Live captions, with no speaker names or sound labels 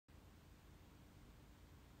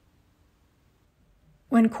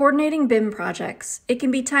When coordinating BIM projects, it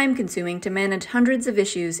can be time-consuming to manage hundreds of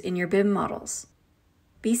issues in your BIM models.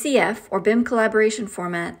 BCF, or BIM Collaboration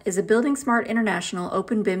Format, is a Building Smart International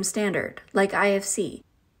Open BIM standard, like IFC,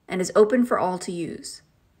 and is open for all to use.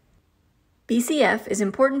 BCF is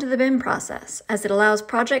important to the BIM process as it allows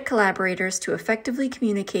project collaborators to effectively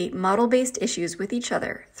communicate model-based issues with each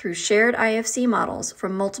other through shared IFC models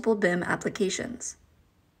from multiple BIM applications.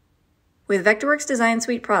 With Vectorworks Design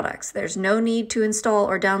Suite products, there's no need to install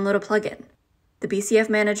or download a plugin. The BCF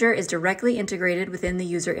Manager is directly integrated within the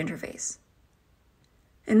user interface.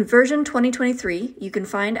 In version 2023, you can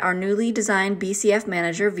find our newly designed BCF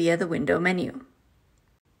Manager via the window menu.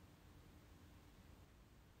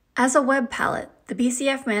 As a web palette, the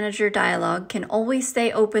BCF Manager dialog can always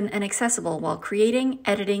stay open and accessible while creating,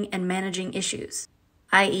 editing, and managing issues,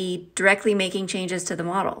 i.e., directly making changes to the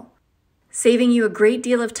model, saving you a great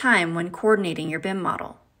deal of time when coordinating your BIM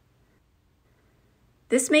model.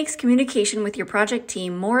 This makes communication with your project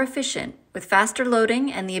team more efficient with faster loading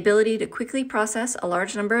and the ability to quickly process a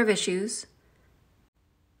large number of issues,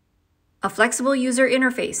 a flexible user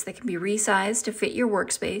interface that can be resized to fit your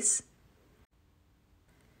workspace,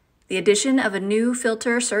 the addition of a new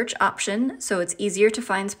filter search option so it's easier to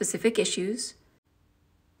find specific issues,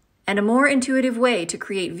 and a more intuitive way to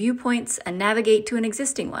create viewpoints and navigate to an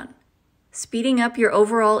existing one, speeding up your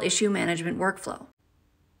overall issue management workflow.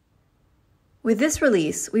 With this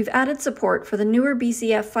release, we've added support for the newer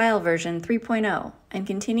BCF file version 3.0 and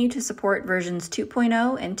continue to support versions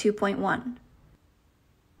 2.0 and 2.1.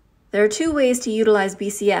 There are two ways to utilize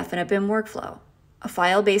BCF in a BIM workflow: a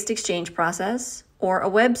file-based exchange process or a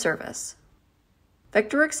web service.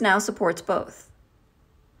 Vectorworks now supports both.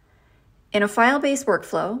 In a file-based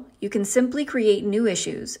workflow, you can simply create new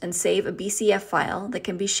issues and save a BCF file that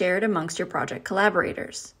can be shared amongst your project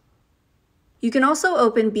collaborators. You can also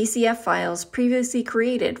open BCF files previously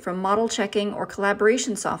created from model checking or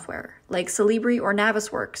collaboration software like Celibri or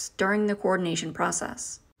Navisworks during the coordination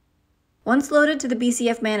process. Once loaded to the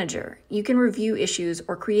BCF Manager, you can review issues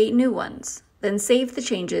or create new ones, then save the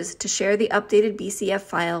changes to share the updated BCF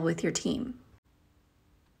file with your team.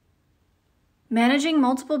 Managing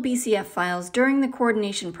multiple BCF files during the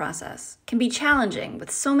coordination process can be challenging with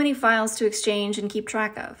so many files to exchange and keep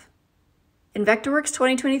track of. In Vectorworks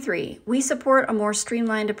 2023, we support a more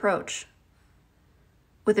streamlined approach.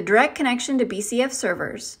 With a direct connection to BCF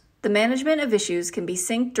servers, the management of issues can be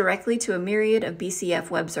synced directly to a myriad of BCF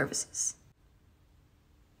web services.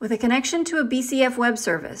 With a connection to a BCF web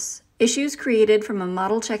service, issues created from a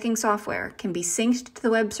model checking software can be synced to the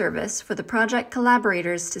web service for the project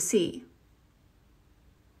collaborators to see.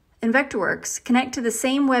 In Vectorworks, connect to the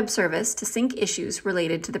same web service to sync issues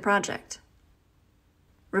related to the project.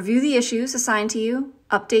 Review the issues assigned to you,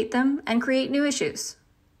 update them, and create new issues.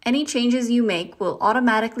 Any changes you make will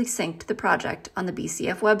automatically sync to the project on the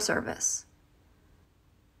BCF web service.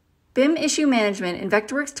 BIM issue management in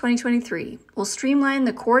Vectorworks 2023 will streamline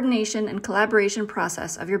the coordination and collaboration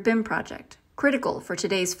process of your BIM project, critical for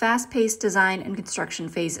today's fast-paced design and construction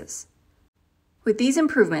phases. With these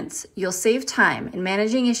improvements, you'll save time in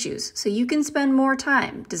managing issues so you can spend more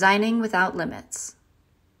time designing without limits.